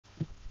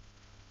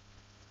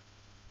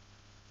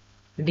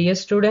Dear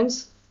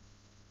students,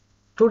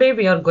 today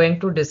we are going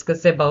to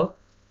discuss about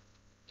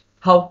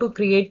how to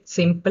create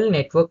simple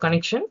network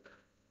connection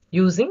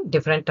using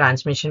different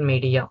transmission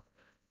media.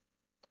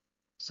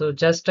 So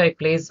just I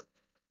place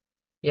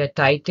a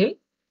title,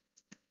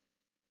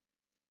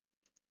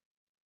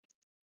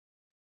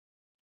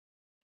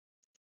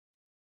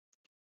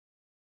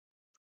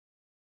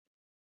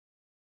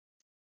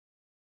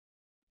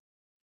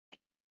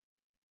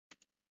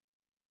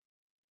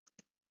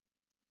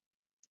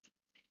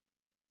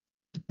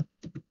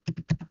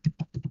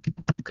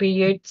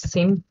 create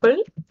simple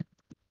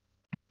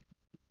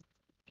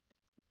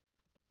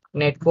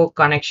network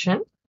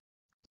connection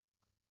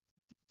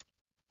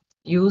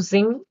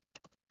using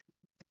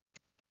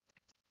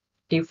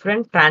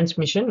different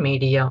transmission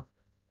media.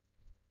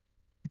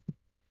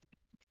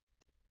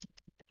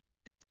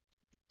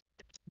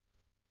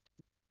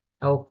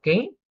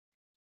 Okay,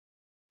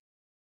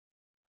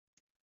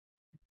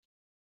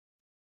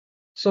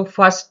 so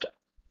first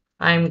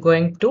I am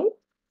going to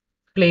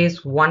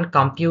place one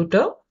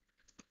computer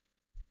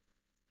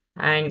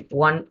and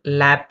one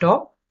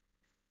laptop.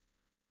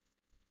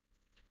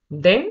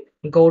 Then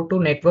go to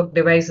network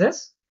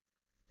devices,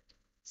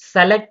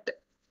 select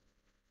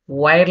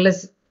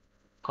wireless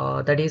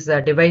that is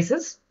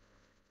devices.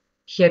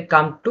 Here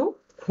come to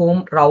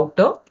home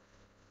router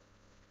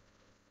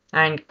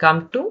and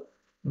come to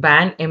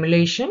WAN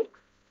emulation,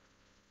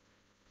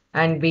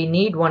 and we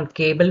need one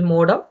cable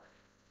modem,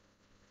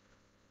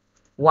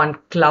 one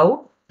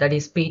cloud that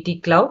is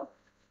PT cloud,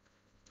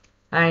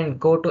 and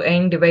go to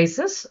end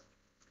devices,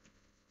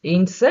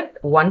 insert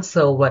one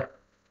server.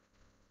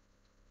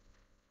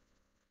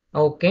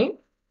 Okay,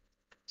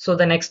 so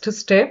the next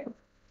step,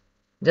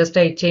 just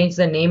I change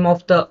the name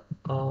of the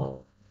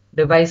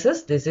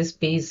devices. This is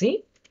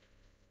PC,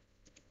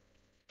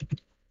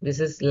 this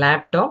is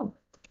laptop,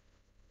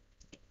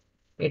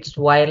 it's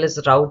wireless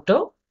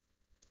router,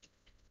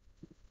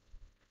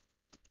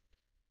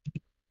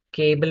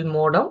 cable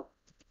modem,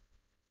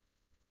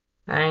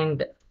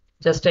 and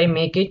just I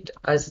make it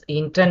as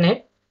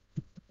internet,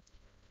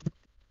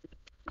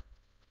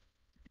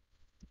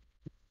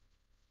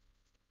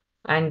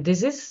 and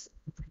this is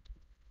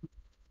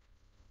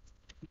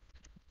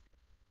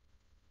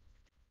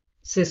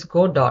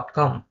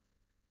Cisco.com.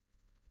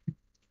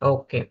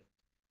 Okay,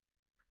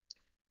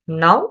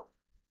 now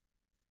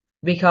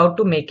we have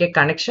to make a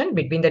connection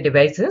between the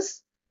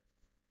devices.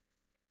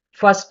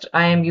 First,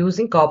 I am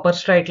using copper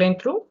straight line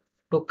through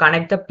to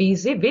connect the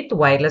PC with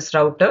wireless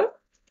router.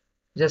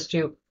 Just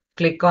you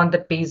click on the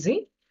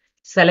PC,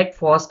 select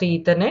fast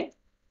Ethernet,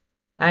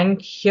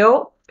 and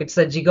here it's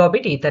a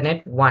gigabit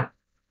Ethernet 1.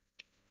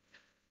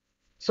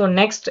 So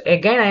next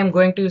again I am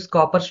going to use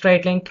copper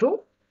straight line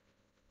through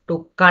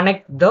to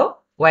connect the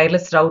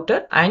wireless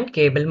router and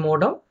cable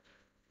modem.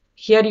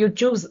 Here you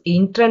choose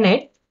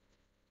internet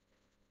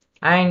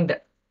and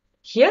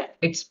here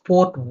it's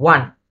port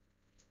 1.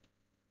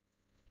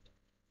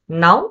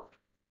 Now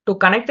to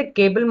connect the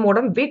cable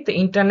modem with the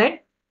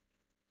internet,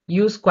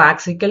 use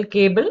coaxial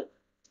cable.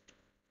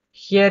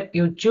 Here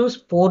you choose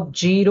port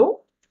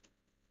 0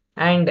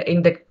 and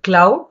in the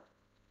cloud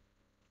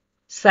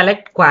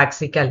select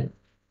coaxial.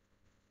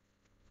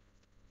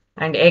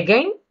 And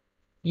again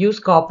use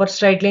copper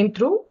straight line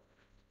through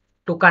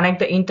to connect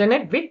the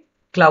internet with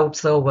cloud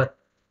server.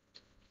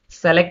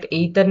 Select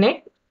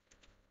Ethernet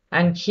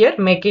and here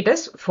make it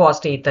as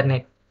fast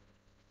Ethernet.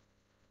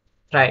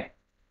 Right.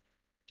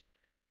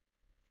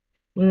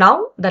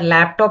 Now the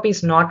laptop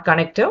is not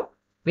connected.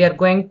 We are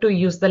going to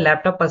use the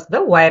laptop as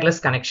the wireless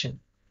connection.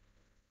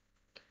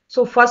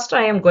 So first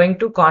I am going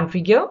to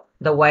configure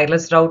the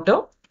wireless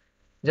router.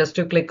 Just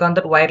to click on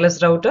the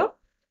wireless router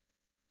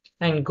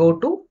and go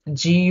to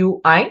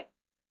GUI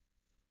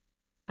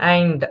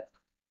and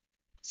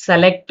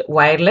select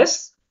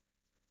wireless.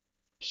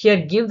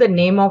 Here give the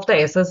name of the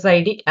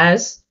SSID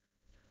as,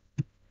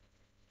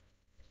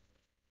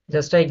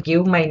 just I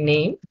give my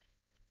name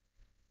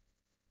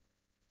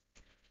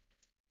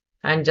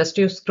and just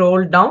you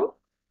scroll down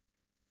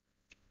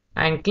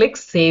and click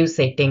save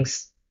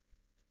settings.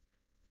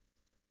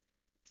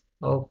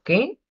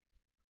 Okay.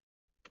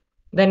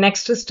 The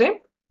next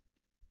step,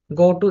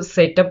 go to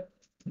setup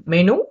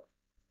menu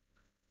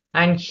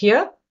and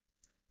here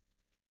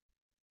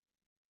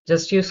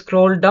just you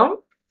scroll down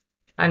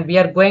and we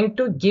are going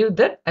to give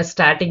that a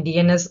static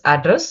DNS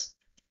address.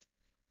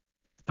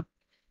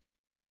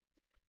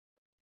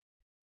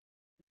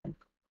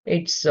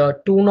 It's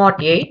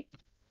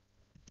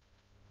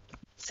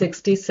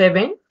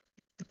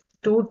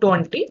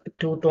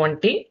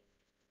 208.67.220.220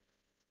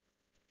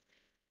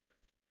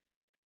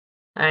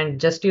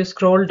 and just you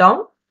scroll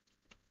down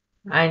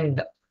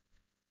and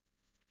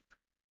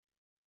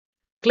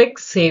click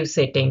save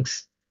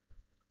settings.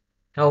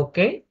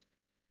 Okay,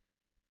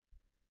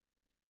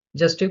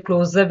 just you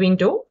close the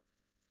window.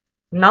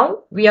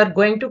 Now we are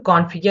going to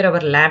configure our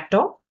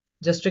laptop.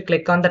 Just to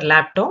click on the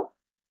laptop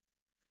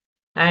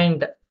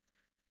and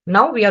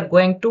now we are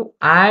going to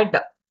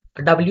add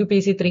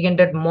WPC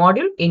 300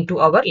 module into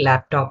our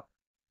laptop.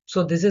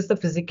 So this is the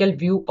physical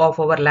view of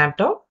our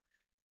laptop.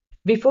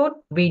 Before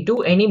we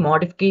do any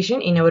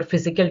modification in our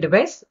physical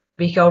device,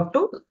 we have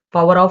to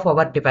power off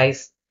our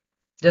device.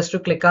 Just to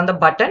click on the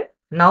button.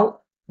 Now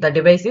the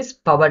device is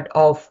powered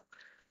off.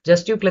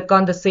 Just you click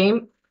on the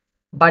same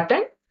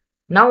button.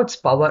 Now it's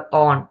power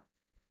on.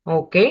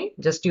 Okay,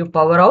 just you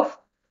power off,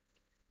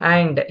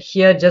 and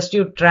here just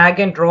you drag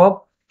and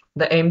drop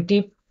the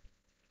empty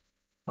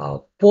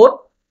port,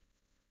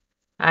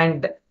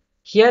 and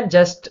here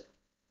just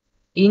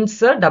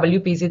insert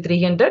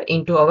WPC300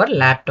 into our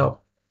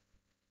laptop.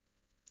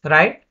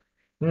 Right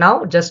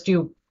now just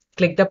you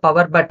click the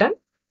power button.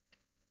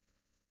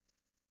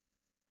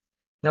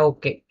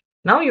 Okay,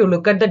 now you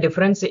look at the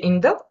difference in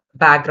the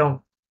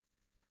background.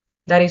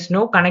 There is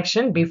no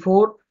connection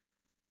before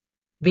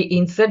we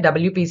insert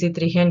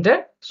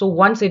WPC300. So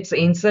once it's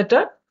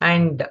inserted,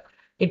 and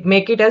it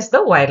make it as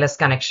the wireless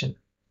connection.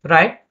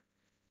 Right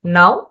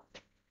now,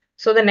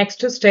 so the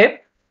next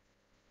step,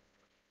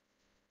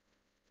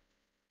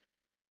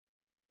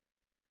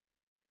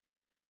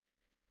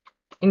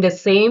 in the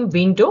same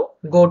window,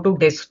 go to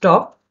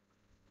desktop.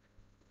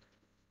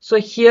 So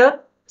here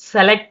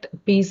select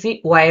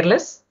PC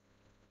wireless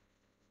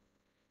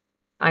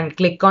and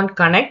click on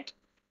connect.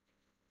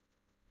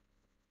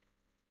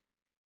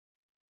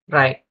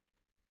 Right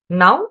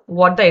now,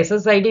 what the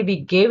SSID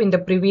we gave in the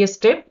previous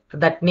step,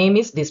 that name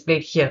is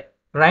displayed here.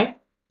 Right,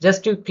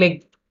 just you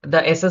click the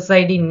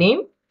SSID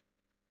name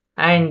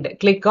and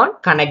click on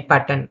connect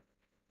button.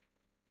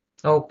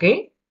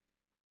 Okay,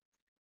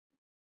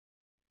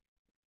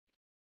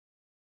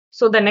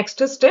 so the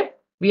next step,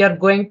 we are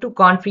going to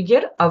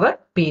configure our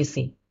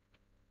PC.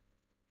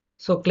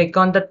 So click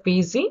on the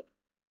PC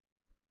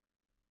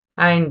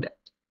and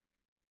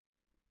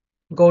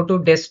go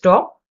to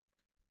desktop,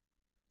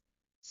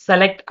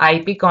 select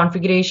IP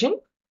configuration.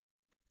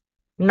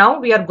 Now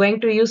we are going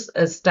to use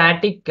a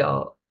static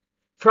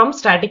from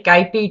static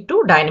IP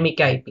to dynamic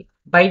IP.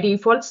 By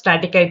default,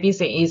 static IP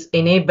is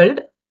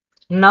enabled.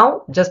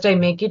 Now just I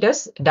make it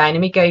as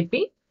dynamic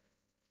IP.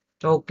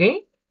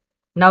 Okay.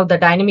 Now the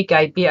dynamic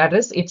IP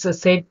address, it's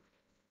set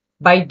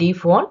by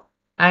default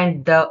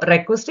and the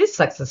request is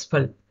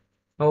successful.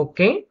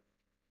 Okay.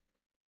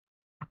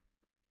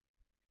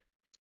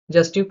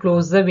 Just you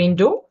close the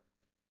window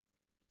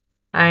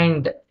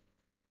and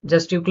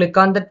just you click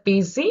on the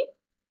PC,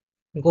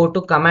 go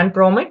to command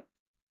prompt.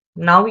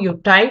 Now you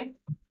type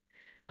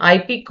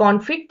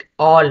ipconfig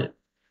all.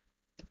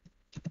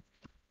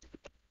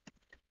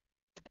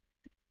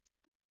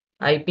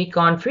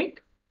 Ipconfig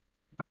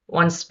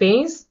one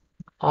space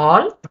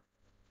all.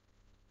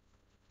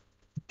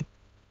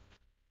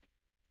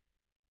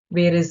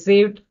 We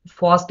received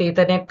fast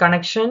Ethernet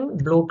connection,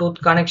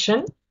 Bluetooth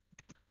connection.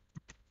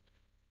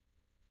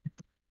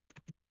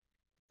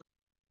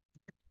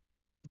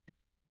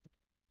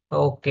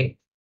 Okay,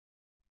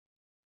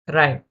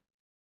 right.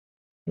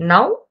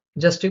 Now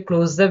just you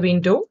close the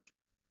window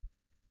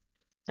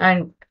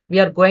and we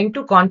are going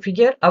to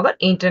configure our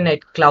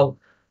internet cloud.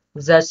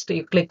 Just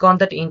you click on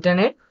that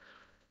internet,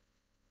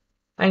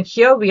 and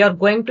here we are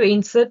going to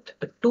insert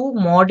two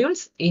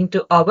modules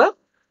into our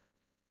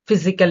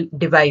physical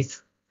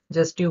device.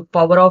 Just you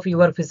power off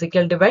your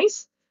physical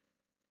device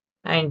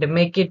and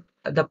make it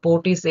the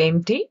port is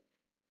empty.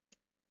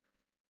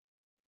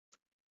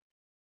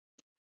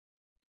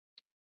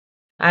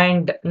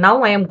 And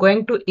now I am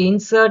going to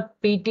insert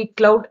PT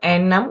Cloud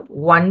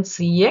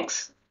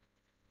NM1CX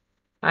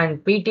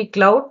and PT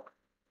Cloud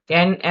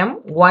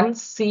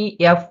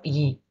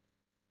NM1CFE.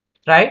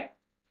 Right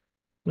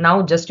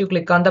now just you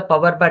click on the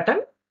power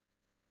button.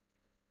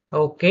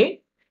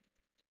 Okay,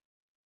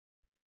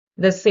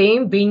 the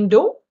same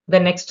window, the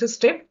next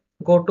step,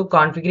 go to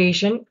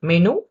configuration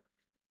menu,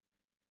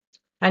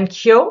 and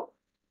here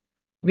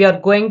we are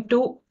going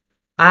to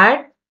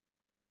add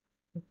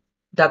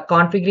the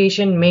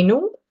configuration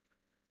menu.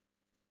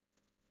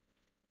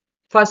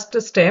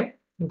 First step,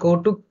 go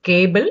to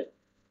cable.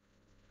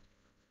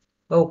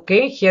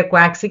 Okay, here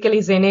coaxial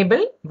is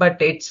enabled,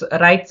 but it's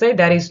right side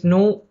there is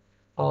no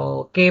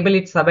cable,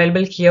 it's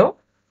available here.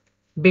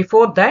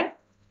 Before that,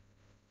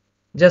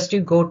 just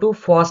you go to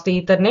fast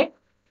Ethernet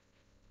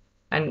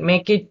and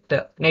make it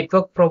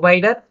network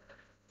provider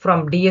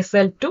from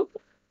DSL to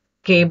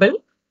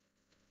cable.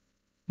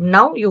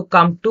 Now you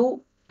come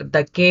to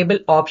the cable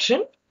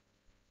option.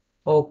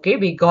 Okay,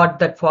 we got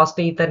that fast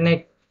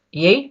Ethernet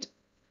 8,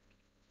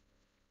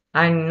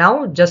 and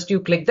now just you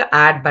click the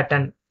add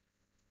button.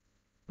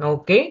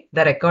 Okay,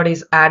 the record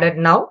is added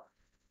now.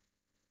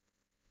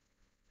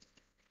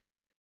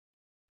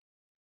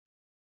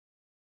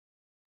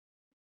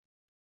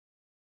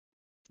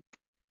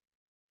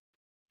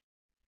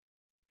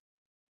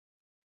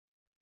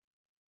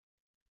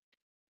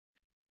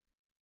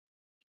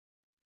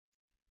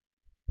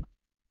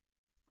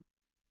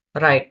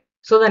 Right,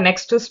 so the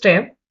next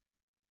step,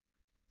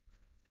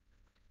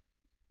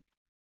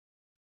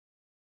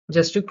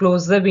 just to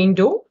close the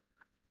window,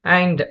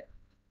 and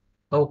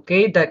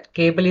okay, that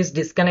cable is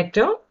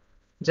disconnected.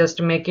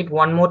 Just make it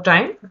one more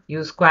time.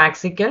 Use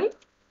coaxial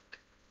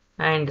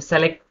and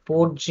select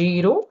port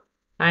 0,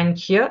 and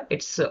here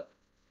it's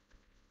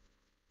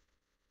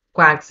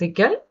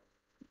coaxial.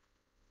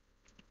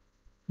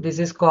 This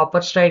is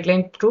copper straight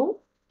line through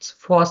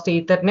fast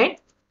Ethernet,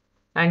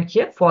 and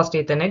here fast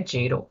Ethernet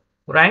 0,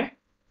 right?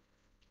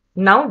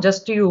 Now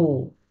just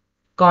you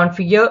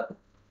configure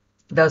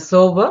the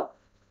server.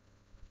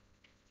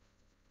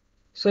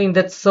 So in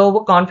that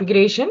server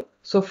configuration,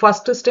 so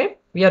first step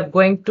we are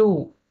going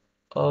to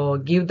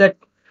give the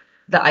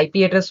IP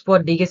address for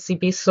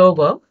DHCP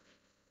server.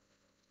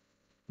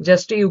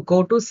 Just you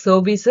go to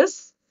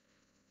services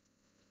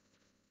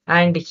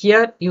and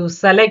here you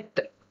select.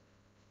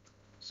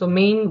 So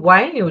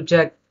meanwhile you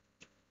check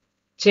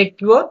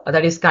your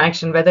that is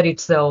connection whether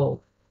it's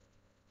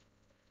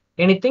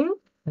anything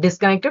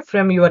disconnected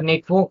from your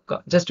network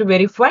just to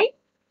verify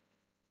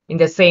in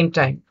the same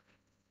time.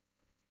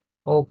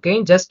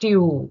 Okay, just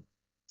you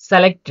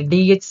select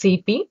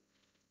DHCP.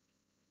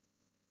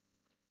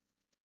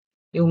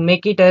 You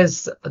make it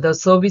as the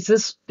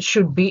services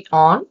should be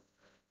on,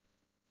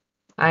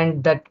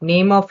 and that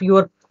name of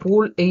your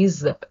pool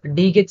is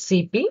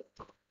DHCP.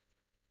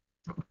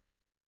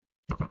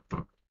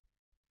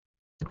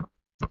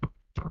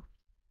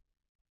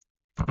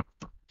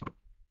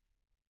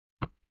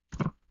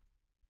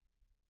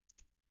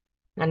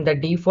 And the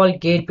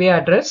default gateway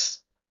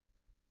address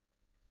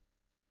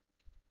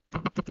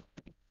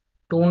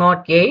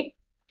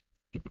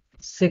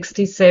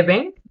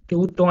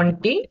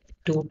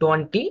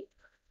 208.67.220.220,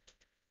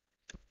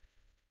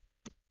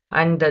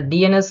 and the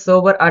DNS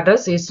server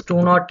address is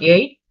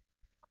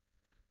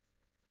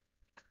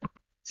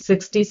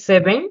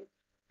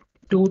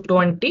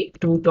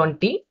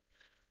 208.67.220.220,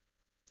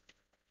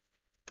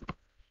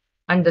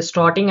 and the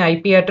starting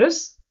IP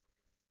address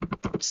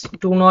is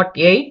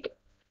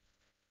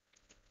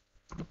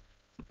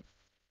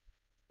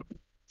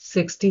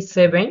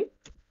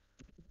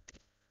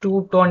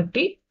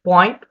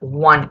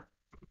 208.67.220.1,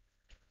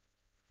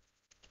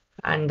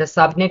 and the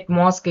subnet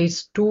mask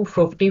is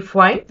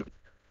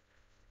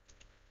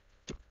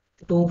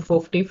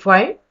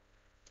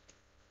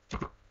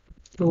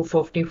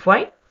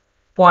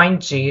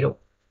 255.255.0.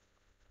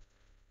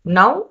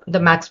 Now the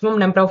maximum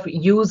number of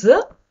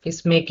user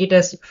is make it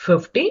as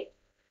 50.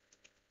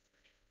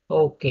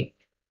 Okay.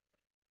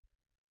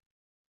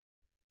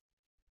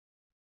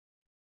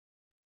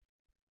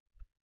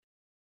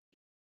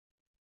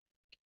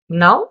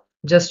 Now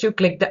just you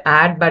click the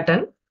add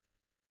button.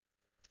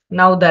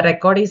 Now the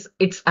record is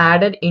it's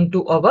added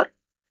into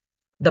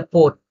the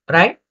port,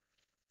 right?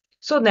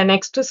 So the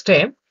next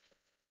step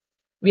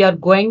we are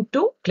going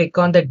to click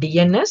on the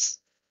DNS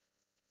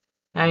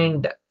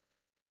and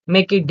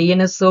make it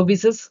DNS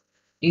services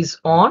is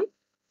on,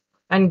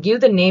 and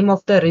give the name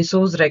of the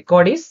resource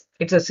record is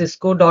it's a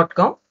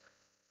cisco.com,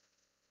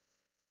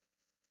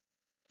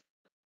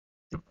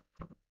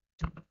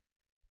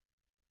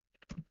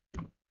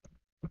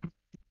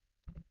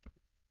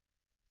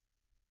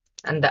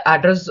 and the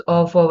address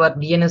of our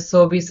DNS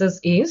services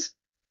is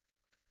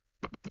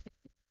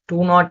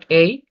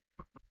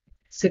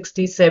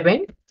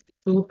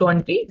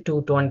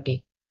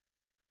 208.67.220.220,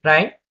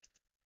 right?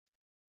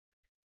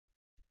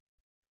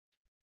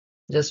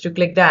 Just to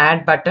click the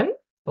add button.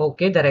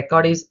 Okay, the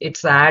record is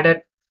it's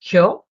added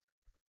here,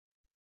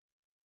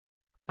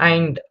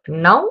 and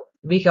now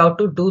we have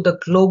to do the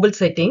global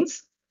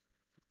settings.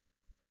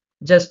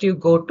 Just you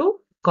go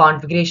to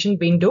configuration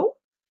window,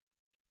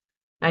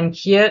 and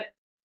here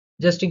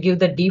just to give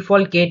the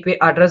default gateway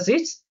address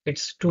is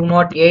it's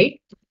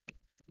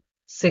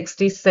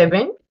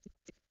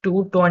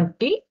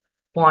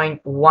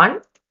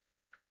 208.67.220.1,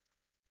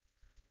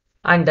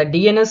 and the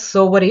DNS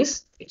server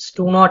is it's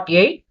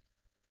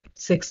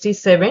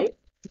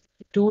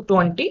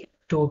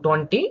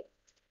 208.67.220.220.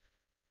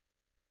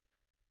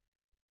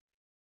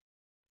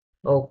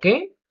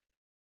 Okay,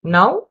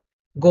 now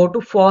go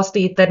to fast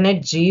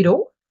Ethernet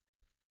 0.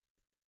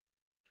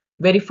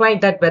 Verify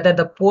that whether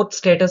the port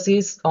status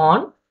is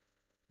on.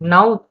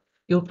 Now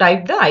you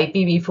type the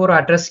IPv4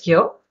 address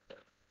here.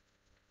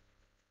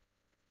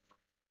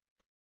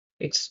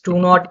 It's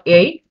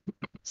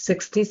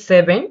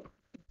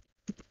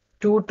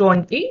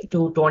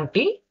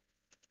 208.67.220.220,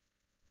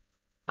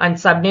 and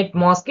subnet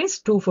mask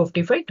is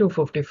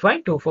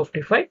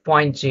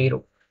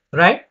 255.255.255.0,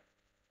 right?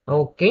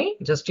 Okay,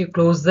 just you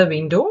close the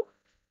window,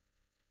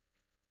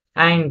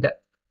 and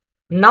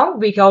now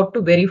we have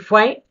to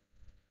verify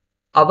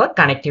our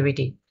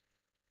connectivity.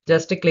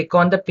 Just click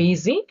on the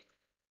PC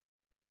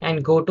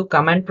and go to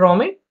command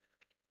prompt,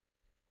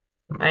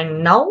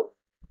 and now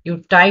you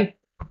type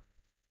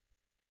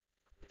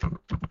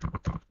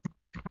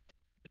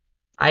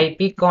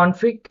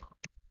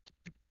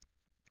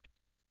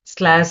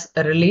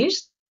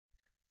ipconfig/release.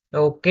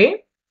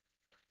 Okay,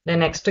 the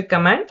next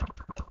command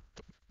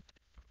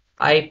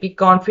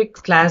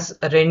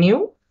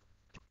ipconfig/renew,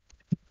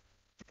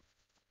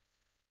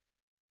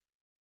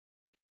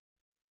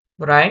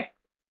 right?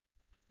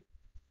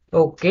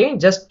 Okay,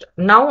 just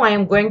now I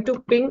am going to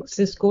ping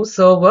Cisco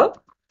server.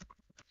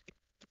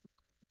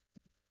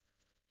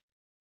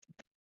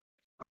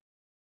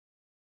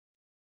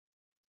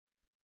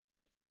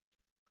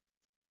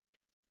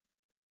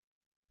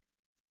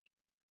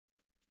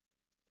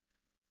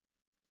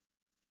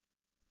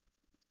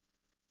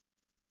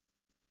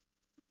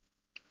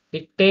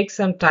 It takes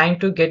some time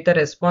to get the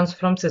response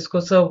from Cisco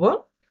server.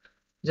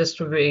 Just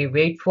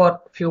wait for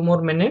a few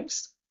more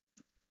minutes.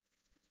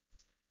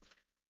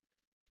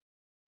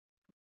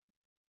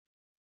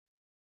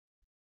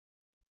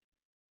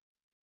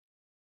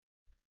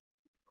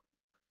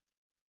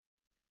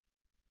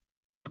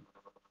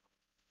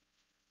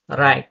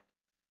 Right.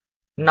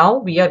 Now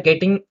we are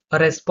getting a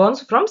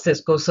response from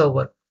Cisco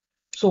server.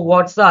 So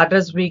what's the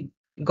address we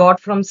got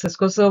from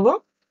Cisco server?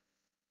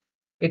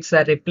 It's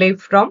a reply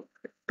from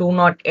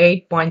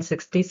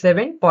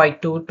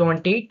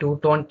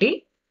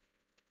 208.67.220.220,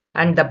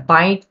 and the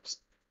bytes,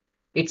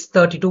 it's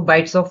 32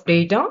 bytes of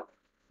data.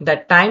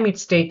 The time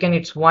it's taken,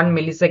 it's 1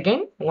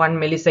 millisecond, 1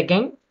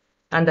 millisecond,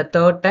 and the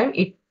third time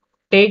it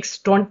takes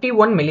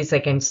 21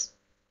 milliseconds.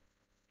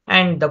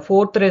 And the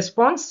fourth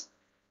response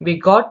we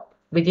got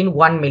within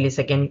 1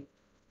 millisecond.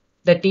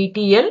 The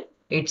TTL,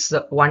 it's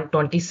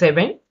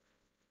 127.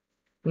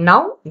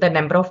 Now the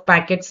number of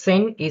packets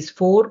sent is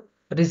 4,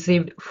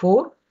 received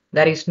 4.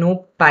 There is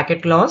no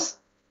packet loss.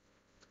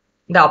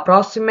 The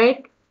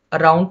approximate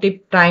round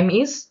trip time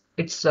is,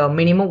 it's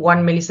minimum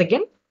 1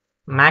 millisecond,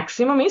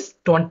 maximum is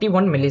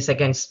 21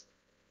 milliseconds,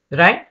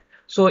 right?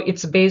 So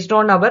it's based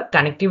on our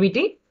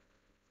connectivity.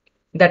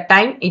 The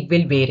time it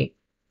will vary.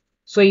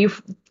 So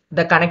if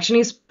the connection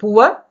is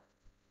poor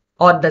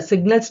or the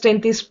signal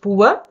strength is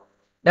poor,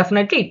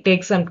 definitely it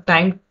takes some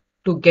time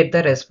to get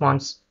the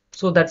response.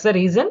 So that's the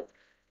reason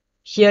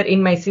here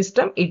in my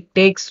system it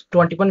takes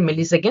 21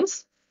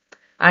 milliseconds,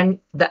 and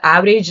the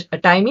average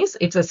time is,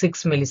 it's a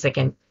 6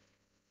 millisecond.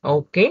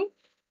 Okay,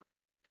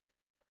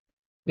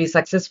 we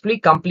successfully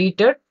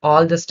completed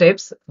all the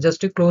steps.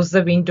 Just to close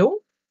the window.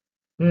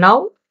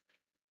 Now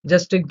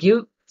just to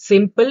give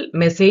simple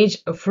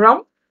message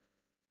from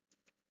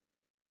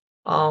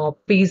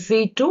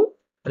PC to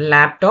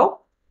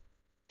laptop.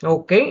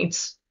 Okay,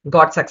 it's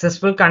got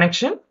successful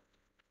connection.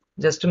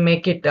 Just to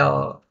make it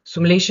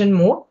simulation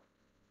mode,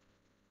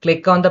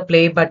 click on the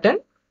play button.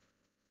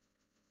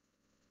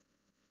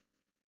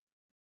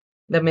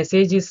 The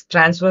message is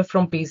transferred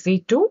from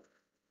PC to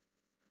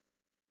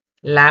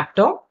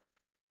laptop.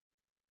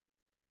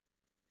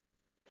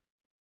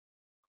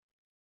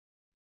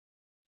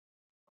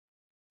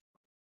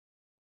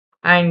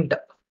 And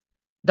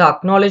the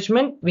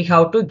acknowledgement, we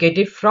have to get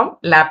it from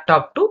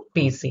laptop to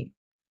PC.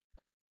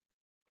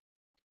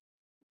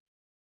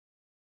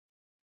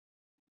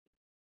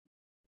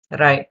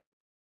 Right.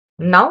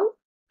 Now,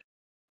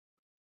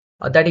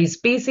 that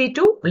is PC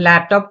to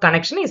laptop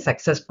connection is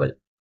successful.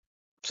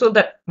 So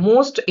the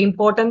most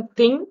important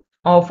thing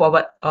of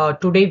our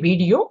today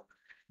video,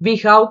 we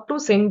have to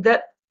send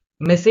the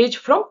message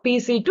from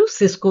PC to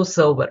Cisco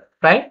server,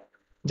 right?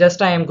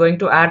 Just I am going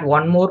to add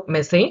one more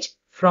message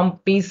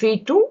from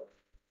PC to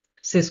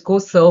Cisco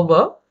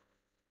server.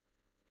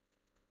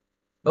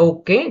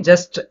 Okay,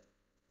 just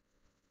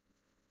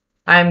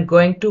I am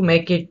going to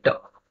make it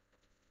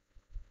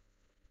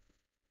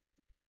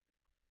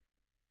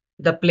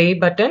the play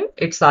button.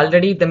 It's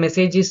already, the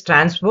message is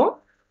transferred.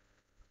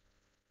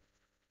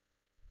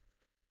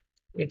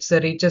 It's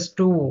reaches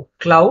to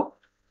cloud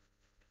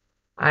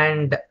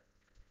and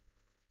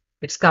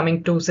it's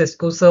coming to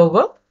Cisco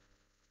server.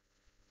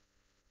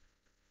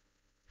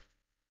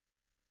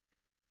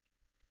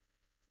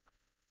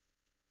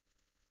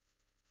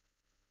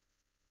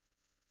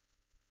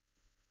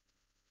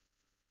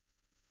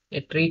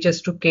 It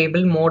reaches to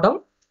cable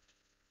modem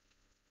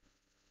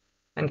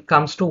and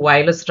comes to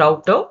wireless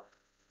router.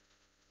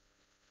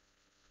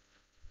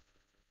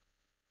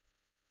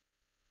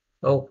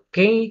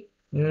 Okay,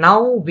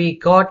 now we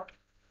got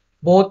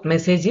both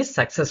messages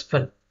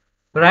successful,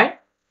 right?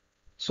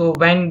 So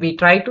when we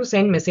try to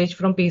send message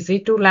from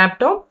PC to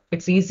laptop,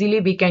 it's easily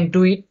we can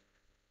do it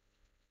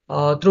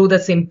through the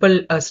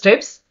simple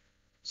steps.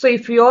 So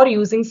if you are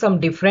using some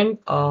different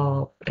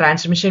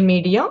transmission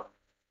media,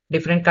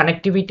 different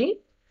connectivity,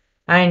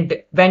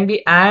 and when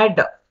we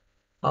add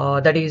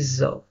that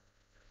is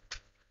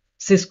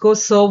Cisco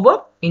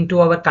server into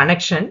our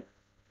connection,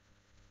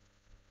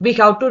 we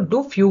have to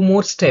do few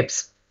more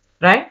steps,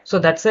 right? So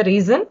that's the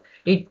reason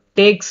it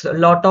takes a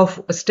lot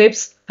of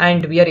steps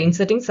and we are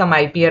inserting some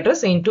IP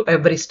address into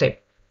every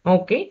step.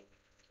 Okay,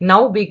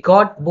 now we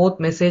got both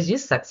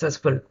messages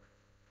successful.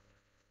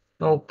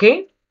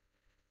 Okay,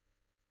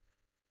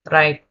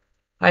 right.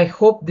 I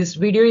hope this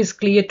video is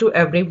clear to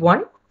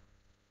everyone.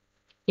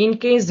 In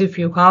case if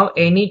you have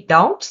any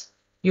doubts,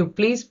 you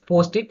please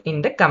post it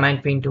in the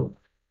comment window.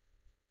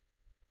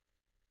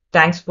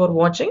 Thanks for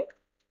watching.